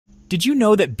Did you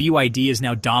know that BYD is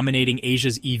now dominating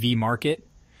Asia's EV market?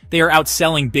 They are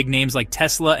outselling big names like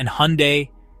Tesla and Hyundai.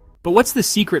 But what's the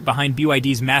secret behind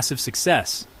BYD's massive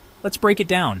success? Let's break it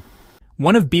down.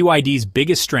 One of BYD's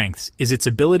biggest strengths is its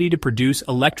ability to produce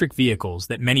electric vehicles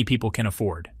that many people can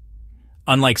afford.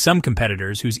 Unlike some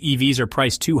competitors whose EVs are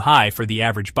priced too high for the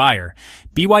average buyer,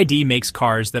 BYD makes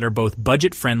cars that are both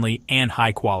budget-friendly and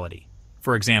high quality.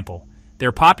 For example,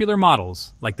 their popular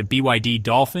models, like the BYD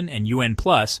Dolphin and UN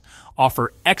Plus,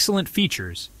 offer excellent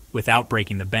features without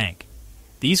breaking the bank.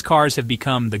 These cars have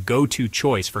become the go-to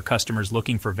choice for customers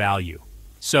looking for value.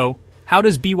 So, how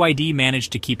does BYD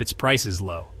manage to keep its prices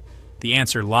low? The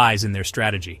answer lies in their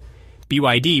strategy.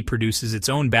 BYD produces its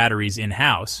own batteries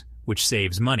in-house, which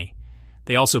saves money.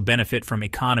 They also benefit from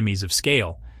economies of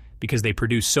scale. Because they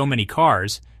produce so many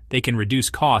cars, they can reduce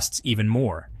costs even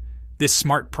more. This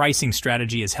smart pricing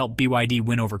strategy has helped BYD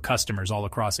win over customers all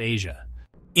across Asia.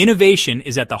 Innovation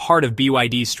is at the heart of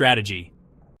BYD's strategy,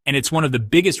 and it's one of the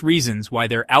biggest reasons why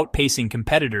they're outpacing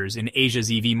competitors in Asia's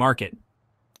EV market.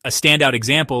 A standout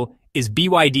example is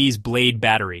BYD's Blade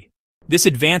battery. This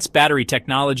advanced battery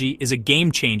technology is a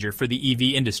game changer for the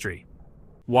EV industry.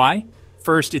 Why?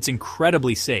 First, it's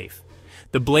incredibly safe.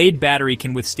 The Blade battery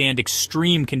can withstand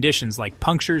extreme conditions like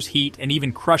punctures, heat, and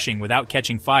even crushing without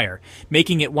catching fire,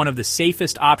 making it one of the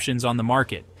safest options on the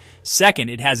market. Second,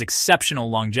 it has exceptional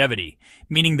longevity,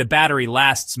 meaning the battery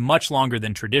lasts much longer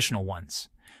than traditional ones.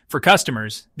 For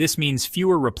customers, this means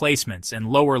fewer replacements and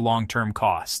lower long-term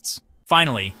costs.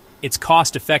 Finally, it's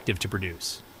cost-effective to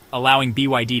produce, allowing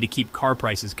BYD to keep car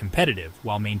prices competitive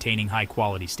while maintaining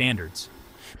high-quality standards.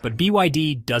 But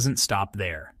BYD doesn't stop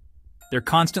there. They're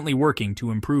constantly working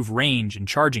to improve range and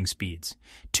charging speeds,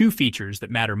 two features that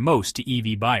matter most to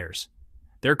EV buyers.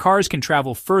 Their cars can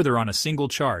travel further on a single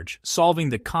charge, solving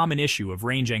the common issue of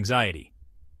range anxiety.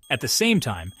 At the same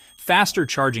time, faster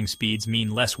charging speeds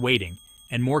mean less waiting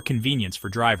and more convenience for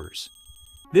drivers.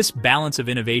 This balance of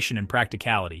innovation and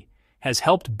practicality has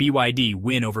helped BYD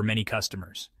win over many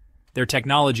customers. Their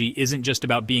technology isn't just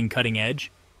about being cutting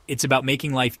edge, it's about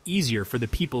making life easier for the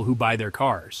people who buy their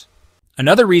cars.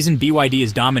 Another reason BYD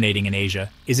is dominating in Asia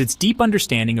is its deep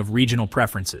understanding of regional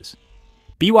preferences.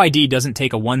 BYD doesn't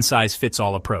take a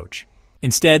one-size-fits-all approach.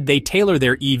 Instead, they tailor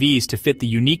their EVs to fit the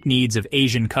unique needs of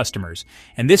Asian customers,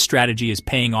 and this strategy is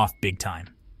paying off big time.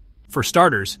 For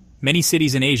starters, many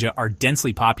cities in Asia are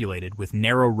densely populated with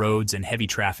narrow roads and heavy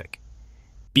traffic.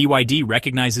 BYD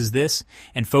recognizes this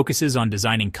and focuses on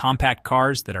designing compact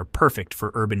cars that are perfect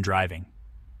for urban driving.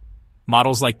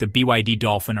 Models like the BYD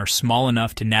Dolphin are small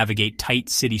enough to navigate tight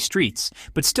city streets,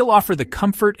 but still offer the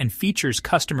comfort and features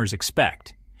customers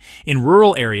expect. In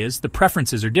rural areas, the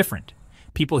preferences are different.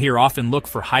 People here often look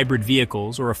for hybrid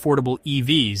vehicles or affordable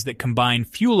EVs that combine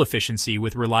fuel efficiency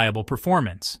with reliable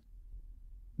performance.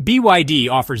 BYD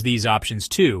offers these options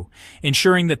too,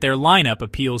 ensuring that their lineup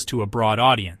appeals to a broad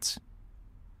audience.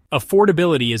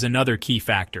 Affordability is another key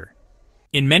factor.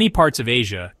 In many parts of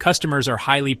Asia, customers are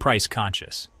highly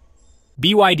price-conscious.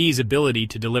 BYD's ability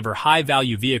to deliver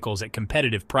high-value vehicles at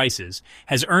competitive prices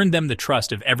has earned them the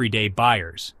trust of everyday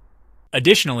buyers.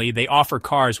 Additionally, they offer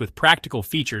cars with practical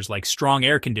features like strong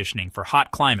air conditioning for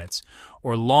hot climates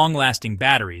or long-lasting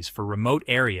batteries for remote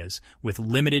areas with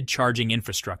limited charging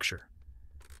infrastructure.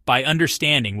 By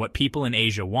understanding what people in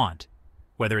Asia want,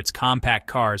 whether it's compact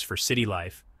cars for city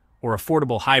life or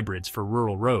affordable hybrids for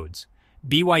rural roads,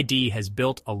 BYD has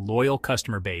built a loyal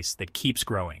customer base that keeps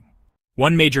growing.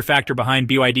 One major factor behind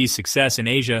BYD's success in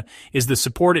Asia is the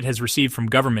support it has received from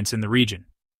governments in the region.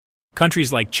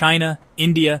 Countries like China,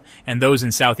 India, and those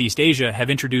in Southeast Asia have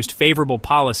introduced favorable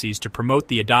policies to promote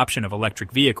the adoption of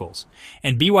electric vehicles,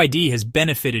 and BYD has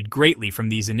benefited greatly from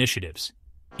these initiatives.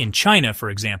 In China, for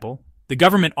example, the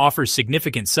government offers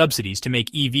significant subsidies to make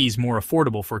EVs more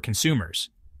affordable for consumers.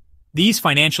 These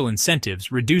financial incentives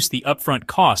reduce the upfront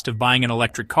cost of buying an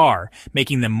electric car,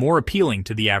 making them more appealing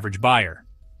to the average buyer.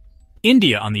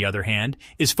 India, on the other hand,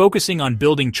 is focusing on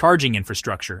building charging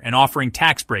infrastructure and offering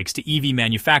tax breaks to EV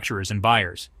manufacturers and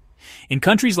buyers. In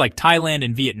countries like Thailand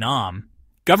and Vietnam,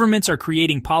 governments are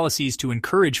creating policies to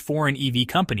encourage foreign EV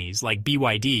companies like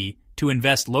BYD to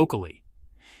invest locally.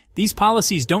 These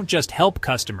policies don't just help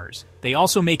customers, they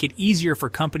also make it easier for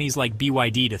companies like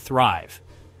BYD to thrive.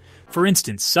 For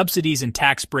instance, subsidies and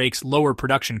tax breaks lower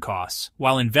production costs,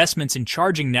 while investments in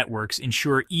charging networks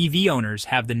ensure EV owners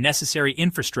have the necessary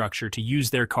infrastructure to use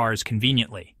their cars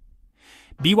conveniently.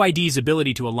 BYD's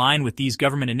ability to align with these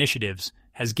government initiatives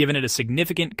has given it a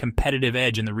significant competitive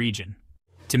edge in the region.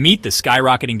 To meet the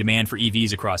skyrocketing demand for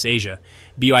EVs across Asia,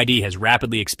 BYD has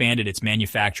rapidly expanded its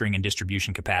manufacturing and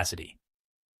distribution capacity.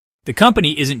 The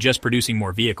company isn't just producing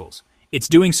more vehicles, It's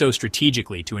doing so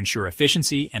strategically to ensure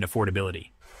efficiency and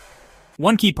affordability.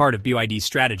 One key part of BYD's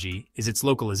strategy is its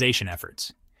localization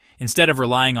efforts. Instead of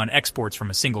relying on exports from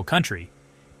a single country,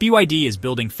 BYD is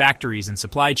building factories and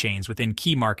supply chains within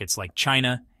key markets like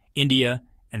China, India,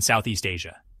 and Southeast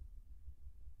Asia.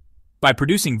 By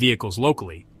producing vehicles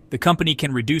locally, the company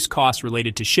can reduce costs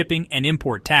related to shipping and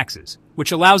import taxes,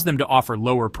 which allows them to offer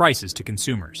lower prices to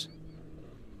consumers.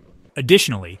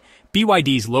 Additionally,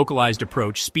 BYD's localized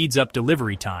approach speeds up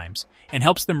delivery times and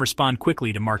helps them respond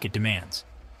quickly to market demands.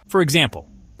 For example,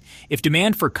 if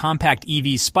demand for compact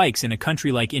EVs spikes in a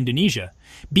country like Indonesia,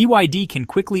 BYD can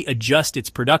quickly adjust its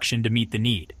production to meet the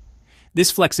need.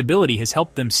 This flexibility has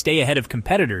helped them stay ahead of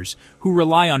competitors who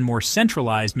rely on more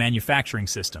centralized manufacturing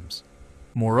systems.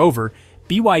 Moreover,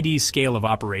 BYD's scale of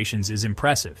operations is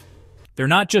impressive. They're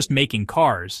not just making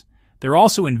cars, they're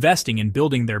also investing in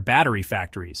building their battery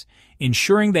factories,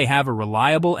 ensuring they have a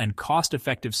reliable and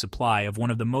cost-effective supply of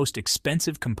one of the most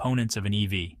expensive components of an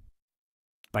EV.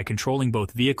 By controlling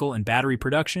both vehicle and battery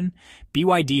production,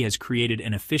 BYD has created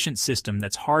an efficient system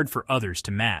that's hard for others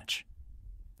to match.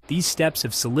 These steps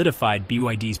have solidified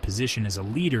BYD's position as a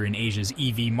leader in Asia's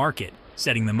EV market,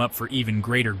 setting them up for even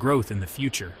greater growth in the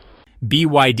future.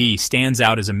 BYD stands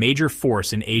out as a major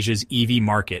force in Asia's EV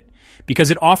market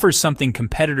because it offers something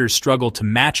competitors struggle to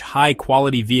match: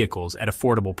 high-quality vehicles at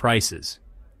affordable prices.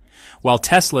 While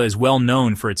Tesla is well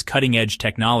known for its cutting-edge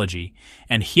technology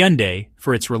and Hyundai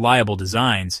for its reliable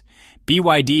designs,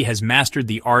 BYD has mastered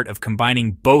the art of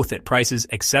combining both at prices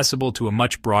accessible to a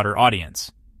much broader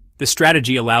audience. The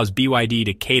strategy allows BYD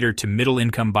to cater to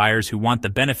middle-income buyers who want the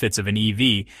benefits of an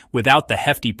EV without the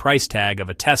hefty price tag of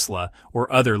a Tesla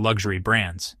or other luxury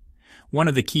brands. One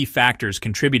of the key factors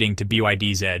contributing to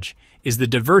BYD's edge is the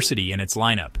diversity in its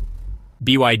lineup.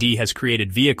 BYD has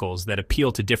created vehicles that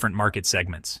appeal to different market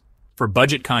segments. For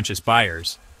budget-conscious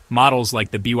buyers, models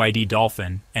like the BYD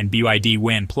Dolphin and BYD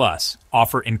WAN Plus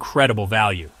offer incredible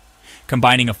value,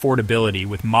 combining affordability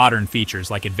with modern features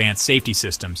like advanced safety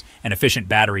systems and efficient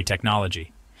battery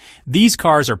technology. These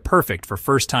cars are perfect for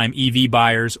first-time EV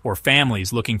buyers or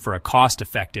families looking for a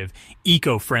cost-effective,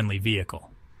 eco-friendly vehicle.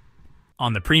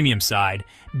 On the premium side,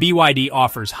 BYD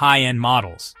offers high-end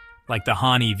models, like the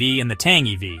Han EV and the Tang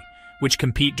EV, which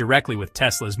compete directly with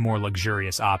Tesla's more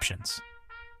luxurious options.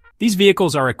 These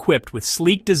vehicles are equipped with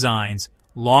sleek designs,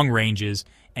 long ranges,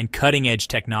 and cutting-edge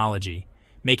technology,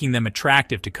 making them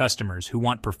attractive to customers who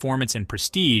want performance and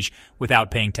prestige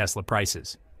without paying Tesla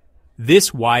prices.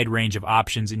 This wide range of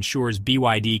options ensures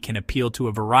BYD can appeal to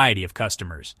a variety of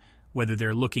customers, whether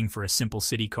they're looking for a simple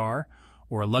city car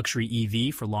or a luxury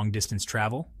EV for long-distance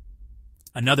travel.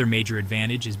 Another major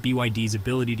advantage is BYD's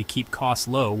ability to keep costs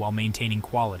low while maintaining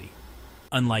quality.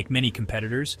 Unlike many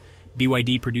competitors,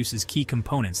 BYD produces key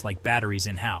components like batteries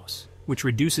in-house, which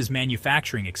reduces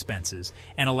manufacturing expenses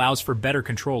and allows for better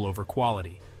control over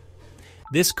quality.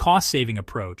 This cost-saving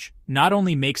approach not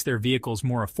only makes their vehicles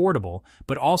more affordable,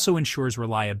 but also ensures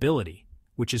reliability,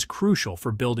 which is crucial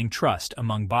for building trust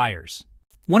among buyers.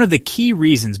 One of the key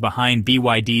reasons behind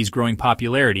BYD's growing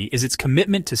popularity is its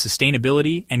commitment to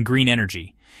sustainability and green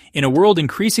energy. In a world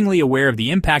increasingly aware of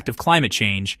the impact of climate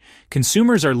change,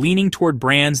 consumers are leaning toward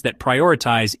brands that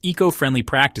prioritize eco-friendly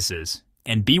practices,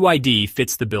 and BYD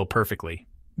fits the bill perfectly.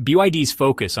 BYD's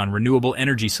focus on renewable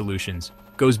energy solutions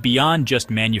goes beyond just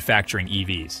manufacturing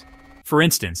EVs. For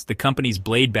instance, the company's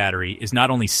Blade battery is not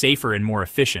only safer and more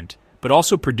efficient, but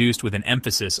also produced with an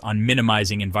emphasis on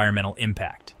minimizing environmental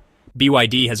impact.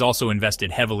 BYD has also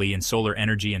invested heavily in solar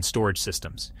energy and storage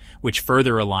systems, which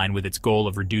further align with its goal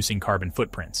of reducing carbon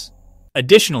footprints.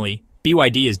 Additionally,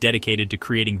 BYD is dedicated to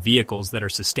creating vehicles that are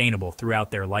sustainable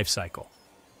throughout their life cycle.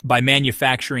 By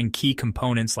manufacturing key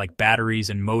components like batteries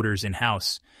and motors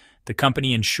in-house, the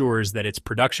company ensures that its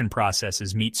production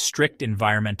processes meet strict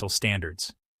environmental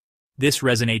standards. This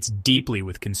resonates deeply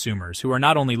with consumers who are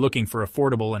not only looking for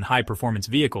affordable and high-performance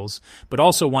vehicles, but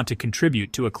also want to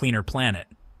contribute to a cleaner planet.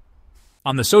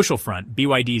 On the social front,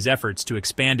 BYD's efforts to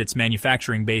expand its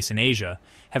manufacturing base in Asia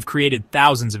have created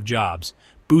thousands of jobs,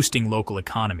 boosting local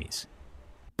economies.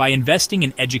 By investing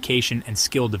in education and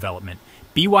skill development,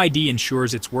 BYD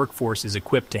ensures its workforce is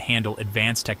equipped to handle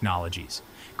advanced technologies,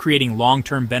 creating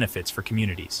long-term benefits for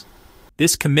communities.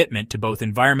 This commitment to both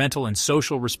environmental and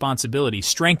social responsibility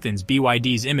strengthens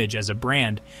BYD's image as a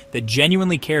brand that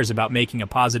genuinely cares about making a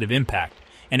positive impact,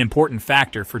 an important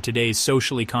factor for today's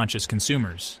socially conscious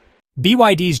consumers.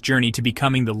 BYD's journey to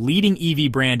becoming the leading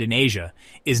EV brand in Asia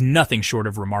is nothing short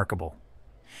of remarkable.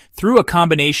 Through a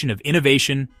combination of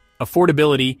innovation,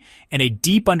 affordability, and a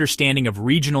deep understanding of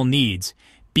regional needs,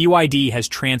 BYD has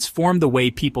transformed the way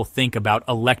people think about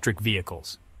electric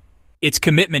vehicles. Its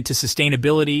commitment to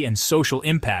sustainability and social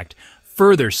impact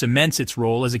further cements its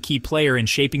role as a key player in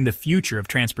shaping the future of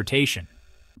transportation.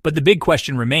 But the big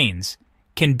question remains,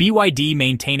 can BYD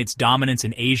maintain its dominance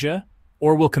in Asia,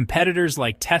 or will competitors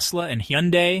like Tesla and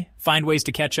Hyundai find ways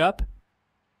to catch up?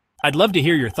 I'd love to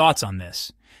hear your thoughts on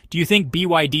this. Do you think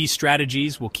BYD's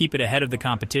strategies will keep it ahead of the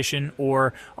competition,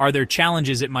 or are there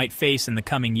challenges it might face in the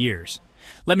coming years?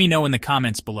 Let me know in the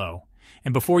comments below.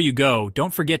 And before you go,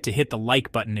 don't forget to hit the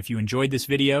like button if you enjoyed this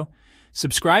video.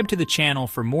 Subscribe to the channel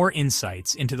for more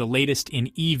insights into the latest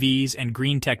in EVs and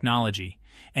green technology,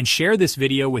 and share this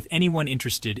video with anyone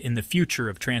interested in the future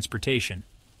of transportation.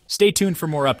 Stay tuned for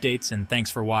more updates, and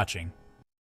thanks for watching.